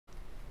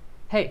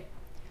Hey,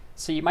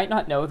 so you might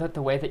not know that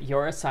the way that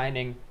you're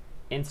assigning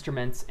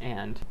instruments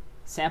and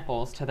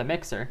samples to the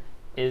mixer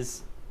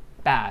is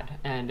bad,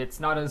 and it's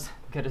not as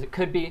good as it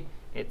could be.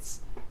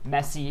 It's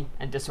messy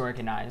and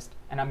disorganized,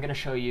 and I'm going to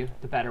show you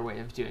the better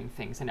way of doing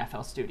things in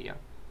FL Studio.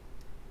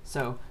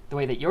 So the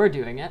way that you're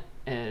doing it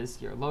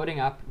is you're loading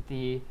up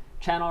the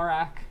channel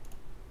rack,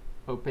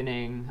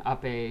 opening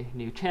up a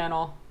new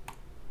channel,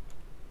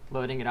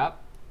 loading it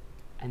up,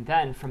 and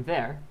then from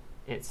there,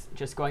 it's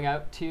just going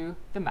out to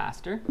the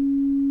master.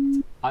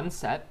 It's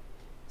unset.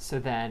 So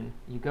then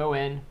you go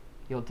in,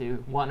 you'll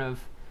do one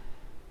of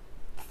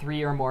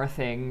 3 or more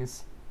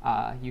things.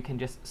 You can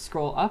just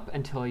scroll up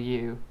until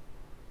you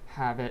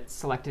have it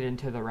selected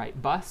into the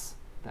right bus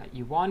that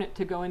you want it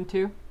to go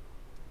into,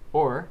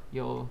 or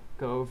you'll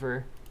go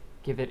over,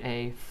 give it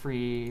a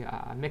free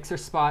mixer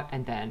spot,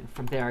 and then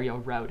from there you'll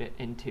route it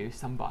into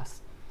some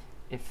bus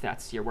if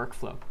that's your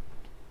workflow.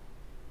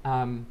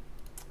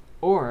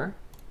 Or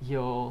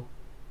you'll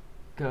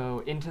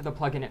go into the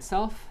plugin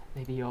itself.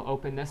 Maybe you'll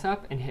open this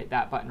up and hit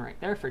that button right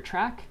there for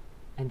track,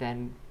 and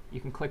then you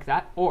can click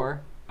that.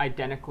 Or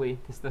identically,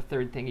 this is the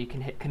third thing, you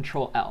can hit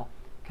Control L.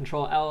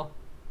 Control L,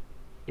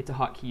 it's a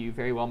hotkey you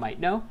very well might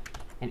know,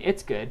 and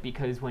it's good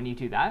because when you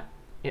do that,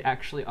 it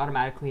actually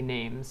automatically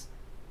names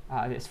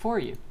this for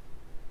you.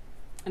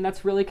 And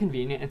that's really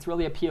convenient, it's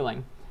really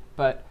appealing.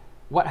 But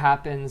what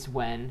happens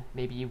when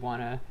maybe you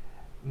want to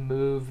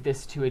move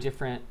this to a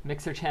different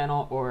mixer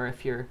channel, or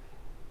if you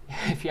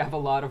have a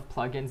lot of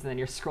plugins and then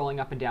you're scrolling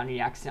up and down and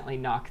you accidentally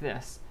knock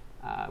this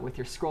with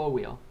your scroll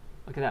wheel?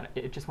 Look at that,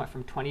 it just went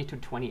from 20 to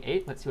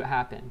 28. Let's see what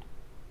happened.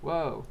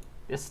 Whoa,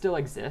 this still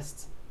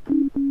exists,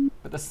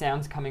 but the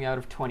sound's coming out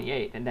of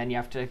 28, and then you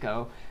have to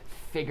go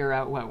figure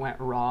out what went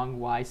wrong,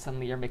 why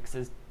suddenly your mix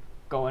is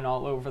going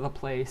all over the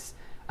place.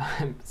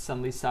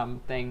 Suddenly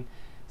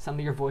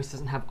your voice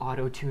doesn't have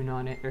auto-tune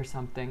on it or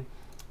something,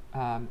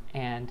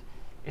 and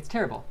it's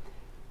terrible.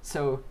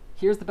 So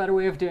here's the better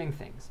way of doing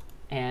things.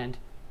 And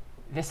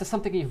this is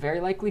something you've very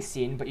likely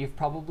seen, but you've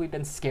probably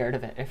been scared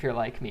of it if you're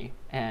like me.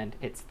 And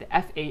it's the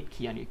F8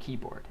 key on your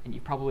keyboard. And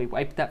you've probably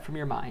wiped that from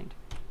your mind.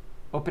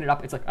 Open it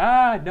up, it's like,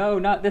 no,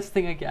 not this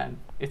thing again.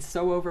 It's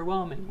so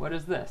overwhelming. What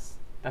is this?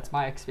 That's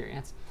my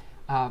experience.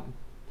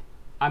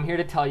 I'm here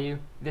to tell you,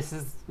 this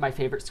is my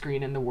favorite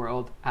screen in the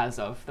world as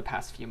of the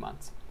past few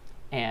months.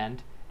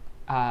 And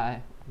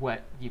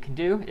what you can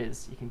do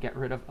is you can get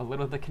rid of a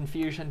little of the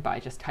confusion by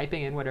just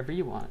typing in whatever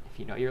you want. If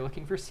you know you're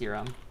looking for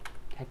serum,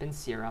 type in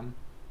serum,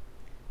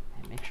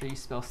 and make sure you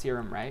spell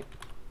serum right.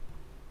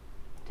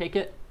 Take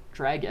it,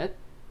 drag it,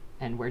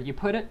 and where you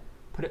put it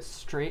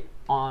straight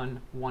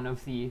on one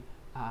of the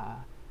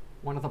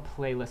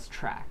playlist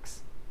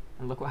tracks.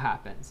 And look what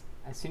happens.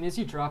 As soon as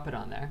you drop it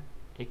on there,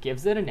 it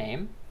gives it a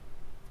name.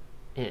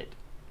 It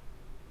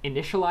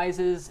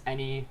initializes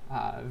any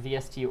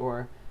VST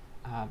or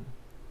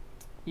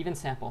even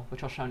sample,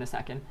 which I'll show in a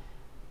second,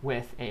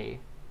 with a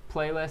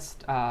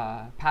playlist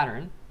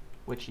pattern,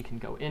 which you can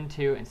go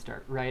into and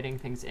start writing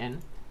things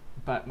in.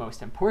 But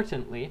most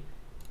importantly,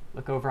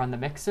 look over on the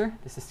mixer.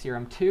 This is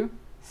Serum 2.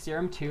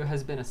 Serum 2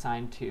 has been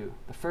assigned to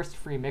the first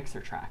free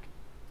mixer track.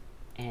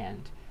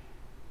 And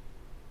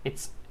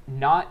it's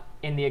not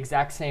in the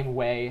exact same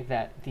way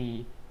that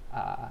the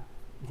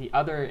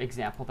other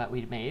example that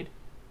we made,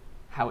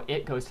 how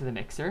it goes to the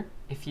mixer.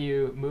 If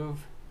you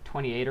move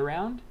 28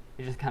 around,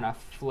 it just kind of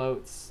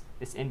floats.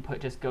 This input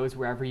just goes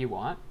wherever you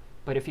want.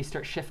 But if you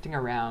start shifting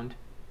around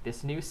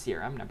this new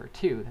Serum, number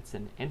 2, that's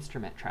an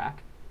instrument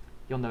track,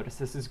 you'll notice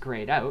this is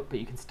grayed out, but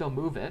you can still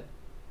move it.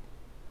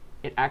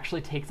 It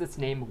actually takes its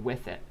name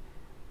with it.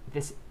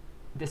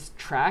 This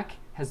track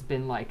has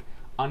been like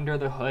under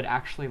the hood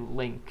actually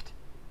linked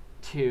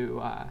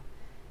to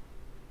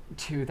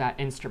that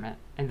instrument,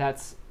 and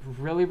that's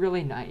really,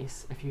 really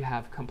nice if you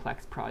have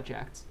complex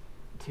projects,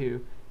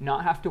 to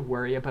not have to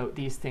worry about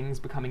these things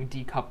becoming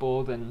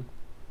decoupled and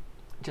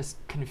just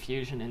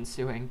confusion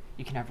ensuing.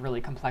 You can have really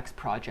complex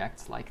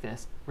projects like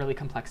this, really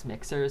complex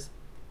mixers,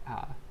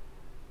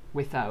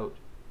 without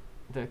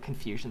the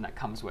confusion that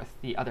comes with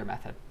the other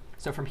method.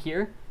 So from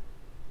here,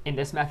 in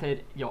this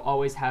method, you'll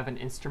always have an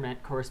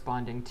instrument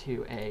corresponding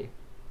to a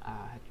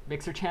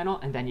mixer channel,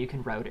 and then you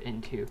can route it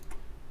into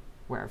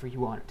wherever you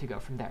want it to go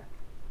from there.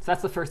 So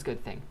that's the first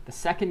good thing. The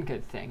second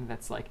good thing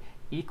that's like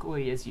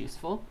equally as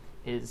useful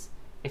is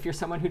if you're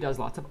someone who does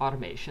lots of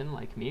automation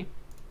like me.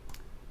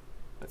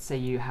 Let's say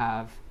you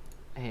have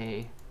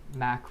a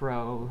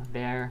macro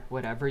there,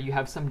 whatever, you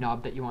have some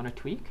knob that you want to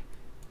tweak.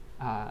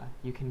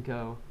 You can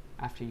go,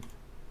 after you've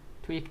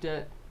tweaked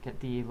it, get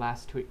the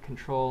last tweak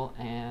control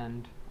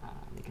and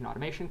make an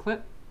automation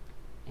clip.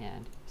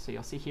 And so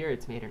you'll see here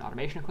it's made an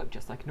automation clip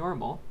just like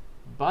normal,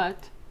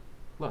 but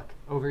look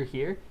over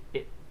here,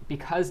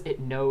 because it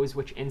knows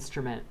which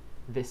instrument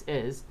this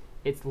is,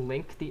 it's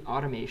linked the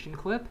automation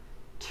clip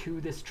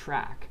to this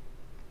track.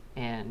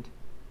 And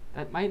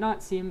that might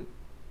not seem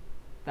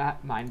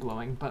that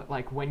mind-blowing, but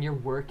like when you're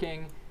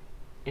working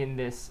in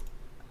this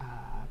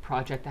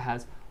project that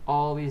has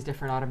all these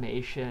different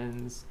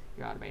automations,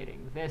 you're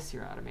automating this,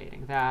 you're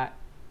automating that,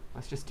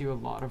 let's just do a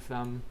lot of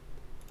them.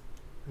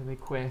 really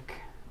quick.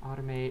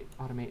 Automate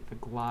the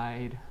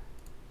glide.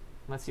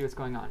 Let's see what's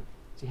going on.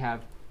 So you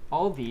have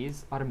all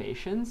these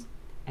automations,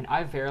 and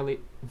I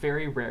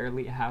very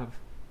rarely have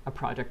a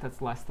project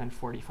that's less than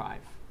 45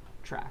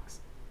 tracks.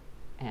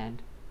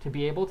 And to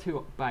be able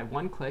to, by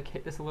one click,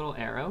 hit this little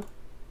arrow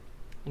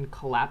and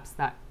collapse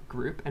that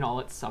group and all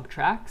its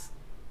subtracks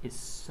is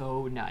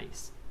so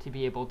nice to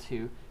be able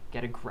to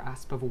get a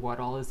grasp of what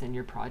all is in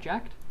your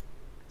project.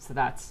 So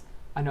that's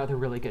another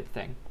really good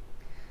thing.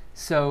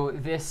 So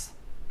this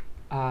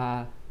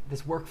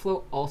this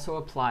workflow also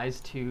applies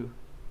to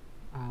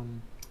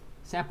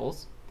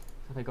samples.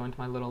 So if I go into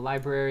my little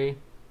library,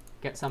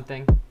 get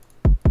something,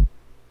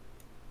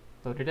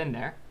 load it in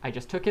there. I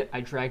just took it,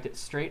 I dragged it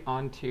straight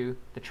onto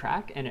the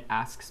track, and it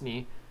asks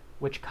me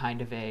which kind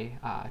of a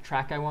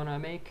track I want to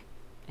make.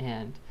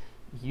 And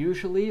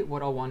usually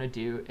what I'll want to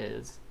do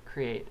is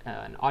create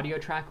an audio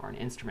track or an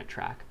instrument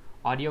track.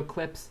 Audio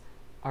clips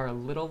are a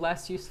little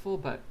less useful,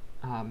 but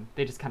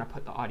they just kind of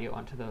put the audio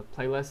onto the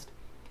playlist.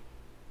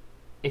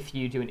 If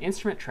you do an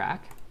instrument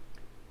track,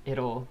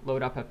 it'll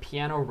load up a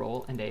piano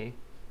roll and a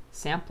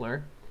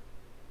sampler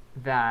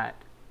that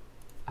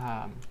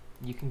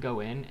you can go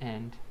in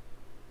and,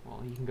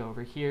 well, you can go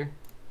over here,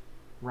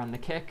 run the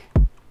kick,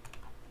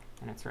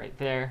 and it's right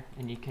there,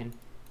 and you can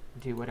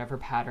do whatever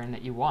pattern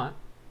that you want.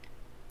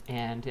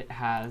 And it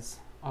has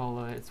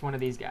it's one of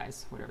these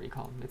guys, whatever you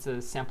call them. It's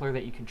a sampler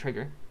that you can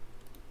trigger.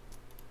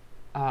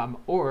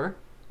 Or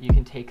you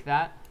can take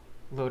that,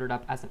 load it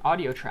up as an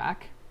audio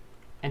track,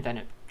 and then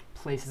it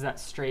places that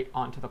straight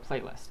onto the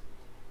playlist.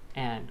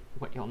 And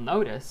what you'll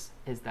notice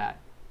is that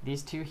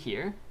these two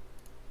here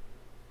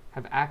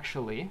have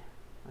actually,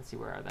 let's see,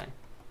 where are they?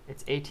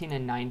 It's 18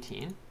 and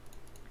 19.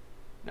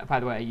 Now, by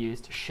the way, I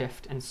used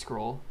shift and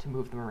scroll to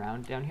move them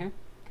around down here.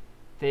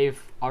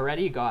 They've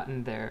already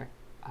gotten their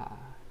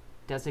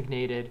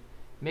designated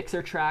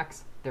mixer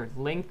tracks. They're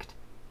linked,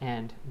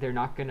 and they're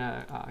not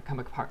gonna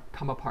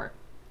come apart.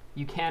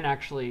 You can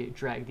actually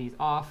drag these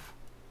off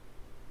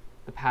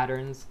the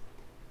patterns,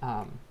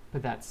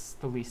 but that's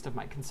the least of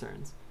my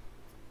concerns.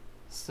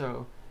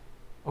 So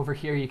over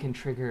here you can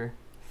trigger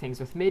things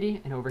with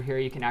MIDI, and over here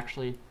you can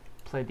actually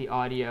play the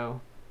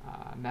audio,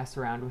 mess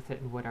around with it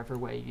in whatever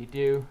way you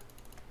do,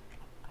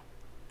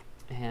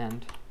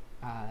 and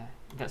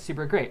that's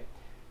super great.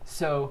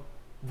 So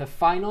the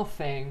final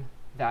thing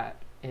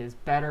that is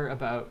better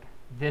about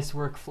this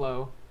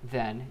workflow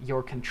than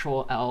your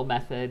Control-L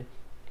method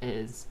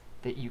is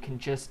that you can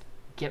just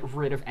get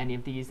rid of any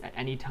of these at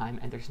any time,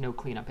 and there's no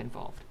cleanup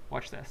involved.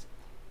 Watch this.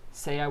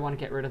 Say I want to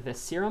get rid of this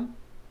serum.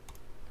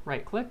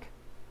 Right click,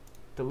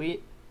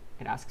 delete.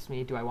 It asks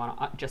me, do I want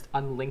to just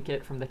unlink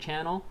it from the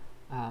channel,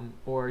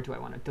 or do I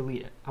want to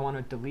delete it? I want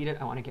to delete it.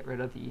 I want to get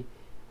rid of the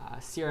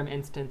serum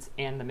instance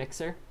and the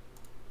mixer.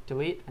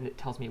 Delete, and it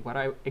tells me what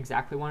I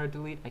exactly want to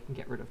delete. I can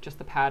get rid of just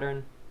the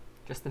pattern,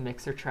 just the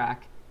mixer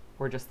track,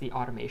 or just the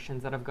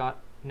automations that I've got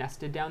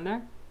nested down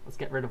there. Let's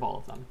get rid of all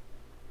of them.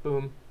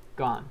 Boom,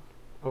 gone.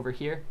 Over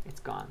here, it's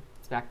gone.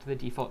 It's back to the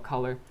default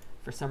color.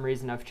 For some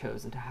reason, I've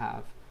chosen to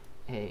have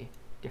a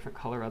different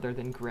color other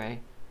than gray,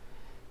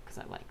 because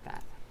I like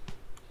that.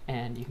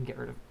 And you can get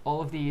rid of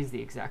all of these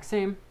the exact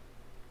same.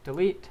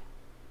 Delete.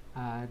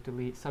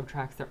 Delete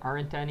subtracks. There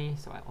aren't any,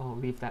 so I'll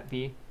leave that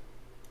be.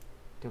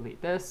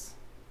 Delete this.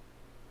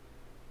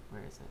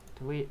 Where is it?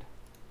 Delete.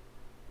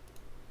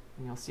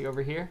 And you'll see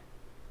over here,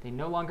 they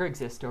no longer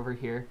exist over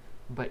here,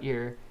 but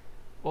your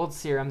old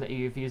serum that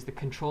you've used the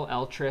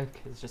Control-L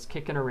trick is just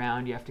kicking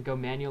around. You have to go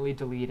manually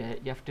delete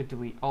it. You have to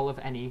delete all of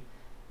any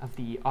of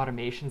the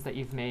automations that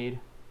you've made.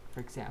 For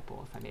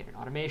example, if I made an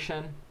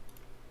automation,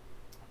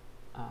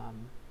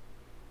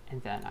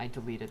 and then I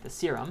deleted the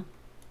serum,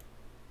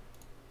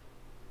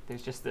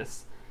 there's just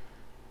this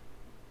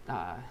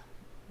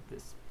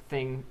this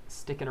thing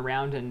sticking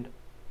around, and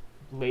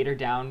later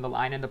down the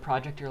line in the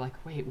project, you're like,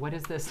 wait, what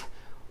is this?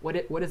 What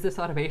is this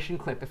automation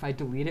clip? If I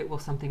delete it, will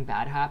something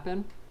bad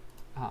happen?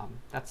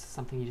 That's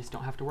something you just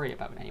don't have to worry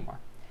about anymore.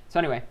 So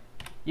anyway,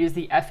 use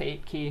the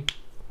F8 key,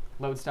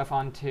 load stuff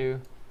onto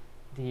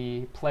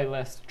the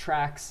playlist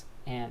tracks,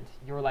 and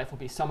your life will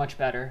be so much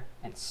better,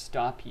 and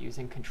stop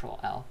using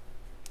Control-L.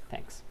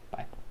 Thanks.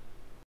 Bye.